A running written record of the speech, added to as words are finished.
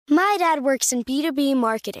My dad works in B2B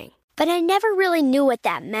marketing, but I never really knew what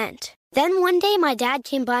that meant. Then one day my dad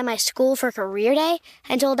came by my school for career day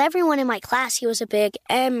and told everyone in my class he was a big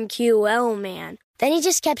MQL man. Then he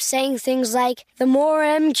just kept saying things like, the more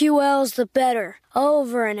MQLs, the better,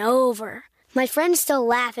 over and over. My friends still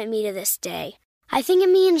laugh at me to this day. I think it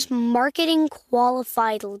means marketing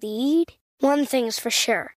qualified lead. One thing's for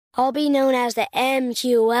sure, I'll be known as the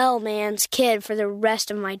MQL man's kid for the rest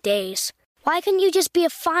of my days. Why couldn't you just be a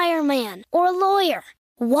fireman or a lawyer?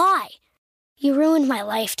 Why? You ruined my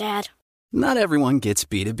life, Dad. Not everyone gets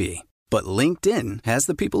B2B, but LinkedIn has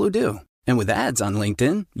the people who do. And with ads on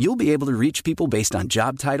LinkedIn, you'll be able to reach people based on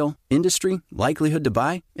job title, industry, likelihood to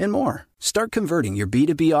buy, and more. Start converting your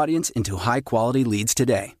B2B audience into high-quality leads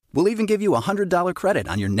today. We'll even give you a $100 credit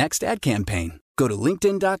on your next ad campaign. Go to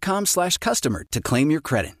linkedin.com/customer to claim your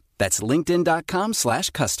credit. That's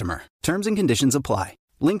linkedin.com/customer. Terms and conditions apply.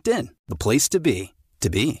 LinkedIn, the place to be, to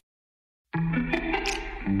be.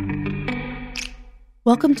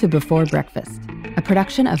 Welcome to Before Breakfast, a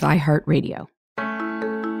production of iHeartRadio.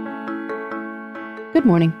 Good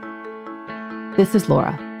morning. This is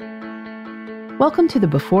Laura. Welcome to the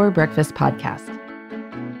Before Breakfast podcast.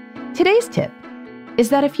 Today's tip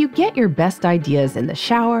is that if you get your best ideas in the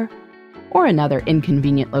shower or another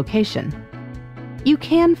inconvenient location, you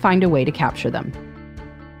can find a way to capture them.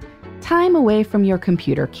 Time away from your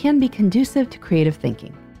computer can be conducive to creative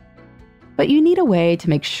thinking, but you need a way to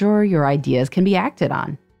make sure your ideas can be acted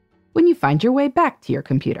on when you find your way back to your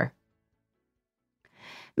computer.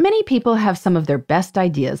 Many people have some of their best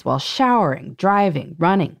ideas while showering, driving,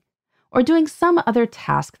 running, or doing some other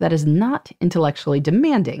task that is not intellectually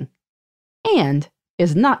demanding and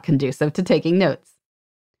is not conducive to taking notes.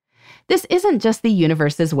 This isn't just the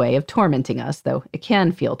universe's way of tormenting us, though it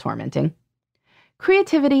can feel tormenting.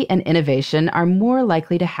 Creativity and innovation are more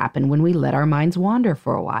likely to happen when we let our minds wander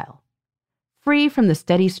for a while, free from the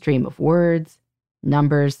steady stream of words,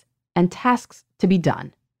 numbers, and tasks to be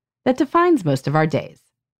done that defines most of our days.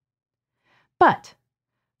 But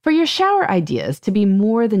for your shower ideas to be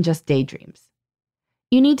more than just daydreams,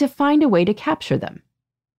 you need to find a way to capture them.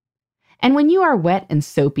 And when you are wet and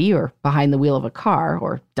soapy or behind the wheel of a car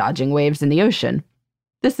or dodging waves in the ocean,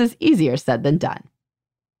 this is easier said than done.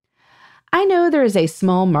 I know there is a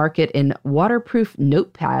small market in waterproof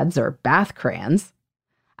notepads or bath crayons.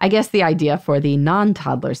 I guess the idea for the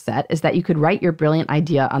non-toddler set is that you could write your brilliant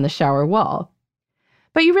idea on the shower wall.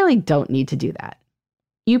 But you really don't need to do that.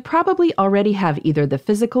 You probably already have either the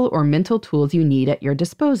physical or mental tools you need at your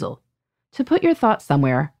disposal to put your thoughts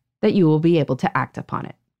somewhere that you will be able to act upon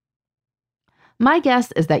it. My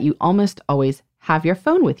guess is that you almost always have your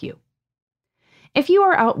phone with you. If you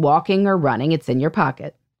are out walking or running, it's in your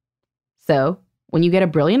pocket. So, when you get a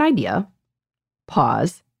brilliant idea,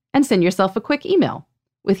 pause and send yourself a quick email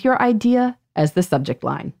with your idea as the subject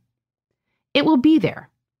line. It will be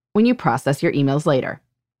there when you process your emails later.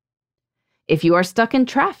 If you are stuck in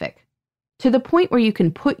traffic, to the point where you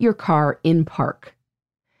can put your car in park,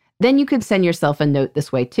 then you could send yourself a note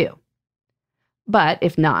this way too. But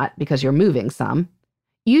if not, because you're moving some,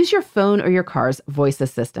 use your phone or your car's voice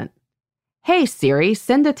assistant. Hey Siri,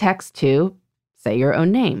 send a text to, say your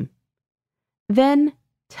own name. Then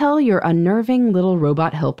tell your unnerving little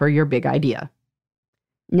robot helper your big idea.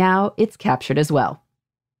 Now it's captured as well.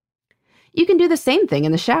 You can do the same thing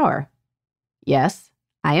in the shower. Yes,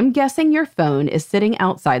 I am guessing your phone is sitting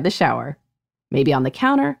outside the shower, maybe on the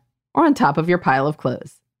counter or on top of your pile of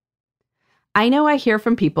clothes. I know I hear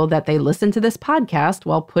from people that they listen to this podcast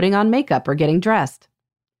while putting on makeup or getting dressed.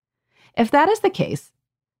 If that is the case,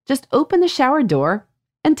 just open the shower door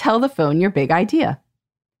and tell the phone your big idea.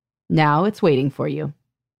 Now it's waiting for you.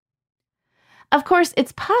 Of course,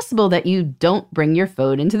 it's possible that you don't bring your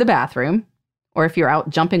phone into the bathroom, or if you're out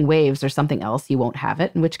jumping waves or something else, you won't have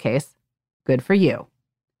it, in which case, good for you.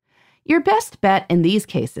 Your best bet in these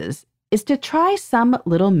cases is to try some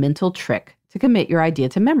little mental trick to commit your idea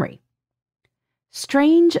to memory.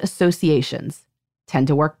 Strange associations tend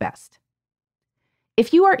to work best.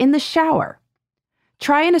 If you are in the shower,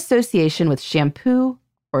 try an association with shampoo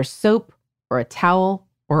or soap or a towel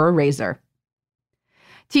or a razor.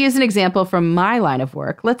 To use an example from my line of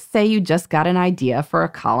work, let's say you just got an idea for a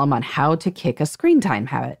column on how to kick a screen time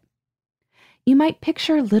habit. You might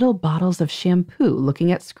picture little bottles of shampoo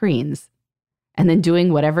looking at screens, and then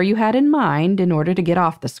doing whatever you had in mind in order to get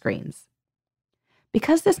off the screens.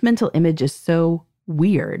 Because this mental image is so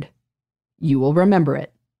weird, you will remember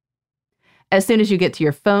it. As soon as you get to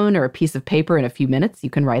your phone or a piece of paper in a few minutes, you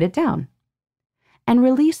can write it down and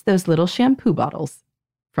release those little shampoo bottles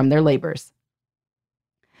from their labors.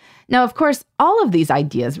 Now, of course, all of these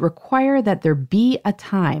ideas require that there be a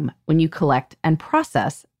time when you collect and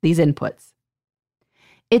process these inputs.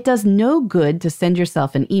 It does no good to send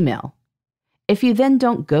yourself an email if you then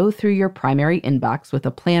don't go through your primary inbox with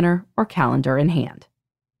a planner or calendar in hand.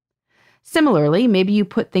 Similarly, maybe you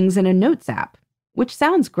put things in a notes app, which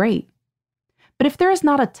sounds great. But if there is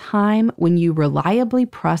not a time when you reliably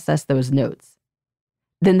process those notes,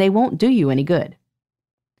 then they won't do you any good.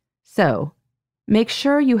 So, make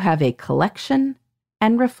sure you have a collection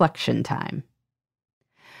and reflection time.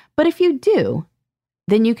 But if you do,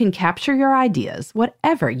 then you can capture your ideas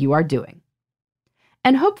whatever you are doing.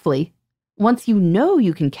 And hopefully, once you know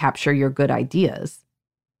you can capture your good ideas,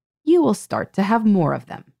 you will start to have more of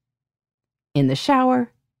them. In the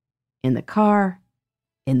shower, in the car,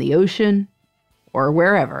 in the ocean, or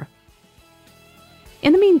wherever.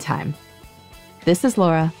 In the meantime, this is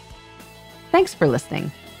Laura. Thanks for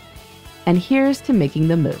listening. And here's to making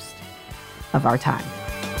the most of our time.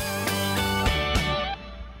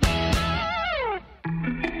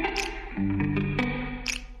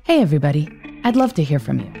 Hey, everybody. I'd love to hear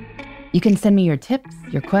from you. You can send me your tips,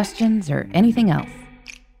 your questions, or anything else.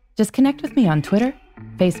 Just connect with me on Twitter,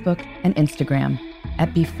 Facebook, and Instagram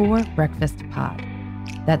at Before Breakfast Pod.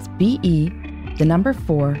 That's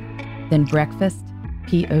BE4, then breakfast,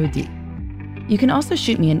 POD. You can also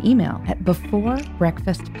shoot me an email at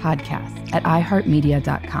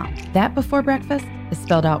beforebreakfastpodcast@iheartmedia.com. That Before Breakfast is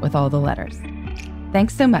spelled out with all the letters.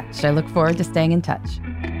 Thanks so much. I look forward to staying in touch.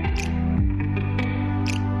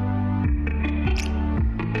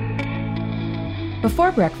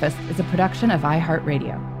 Before Breakfast is a production of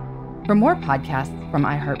iHeartRadio. For more podcasts from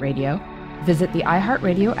iHeartRadio, visit the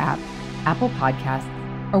iHeartRadio app, Apple Podcasts,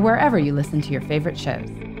 or wherever you listen to your favorite shows.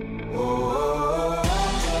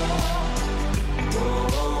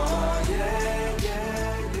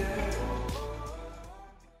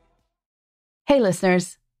 Hey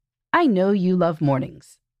listeners, I know you love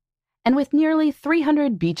mornings. And with nearly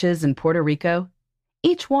 300 beaches in Puerto Rico,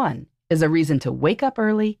 each one is a reason to wake up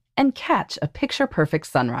early and catch a picture-perfect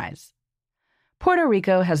sunrise. Puerto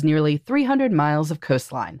Rico has nearly 300 miles of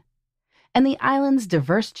coastline, and the island's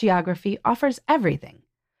diverse geography offers everything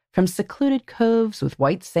from secluded coves with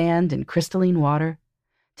white sand and crystalline water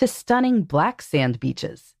to stunning black sand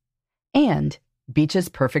beaches and beaches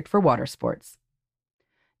perfect for water sports.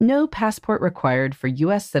 No passport required for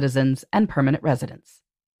U.S. citizens and permanent residents.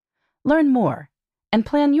 Learn more and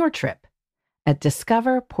plan your trip at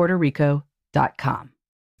discoverpuertorico.com.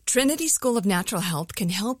 Trinity School of Natural Health can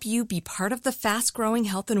help you be part of the fast-growing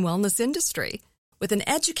health and wellness industry. With an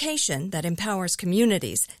education that empowers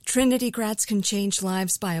communities, Trinity grads can change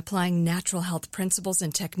lives by applying natural health principles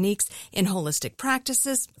and techniques in holistic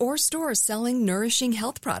practices or stores selling nourishing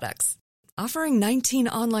health products. Offering 19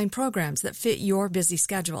 online programs that fit your busy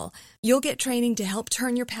schedule, you'll get training to help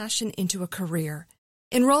turn your passion into a career.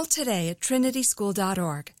 Enroll today at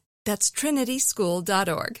trinityschool.org. That's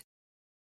trinityschool.org.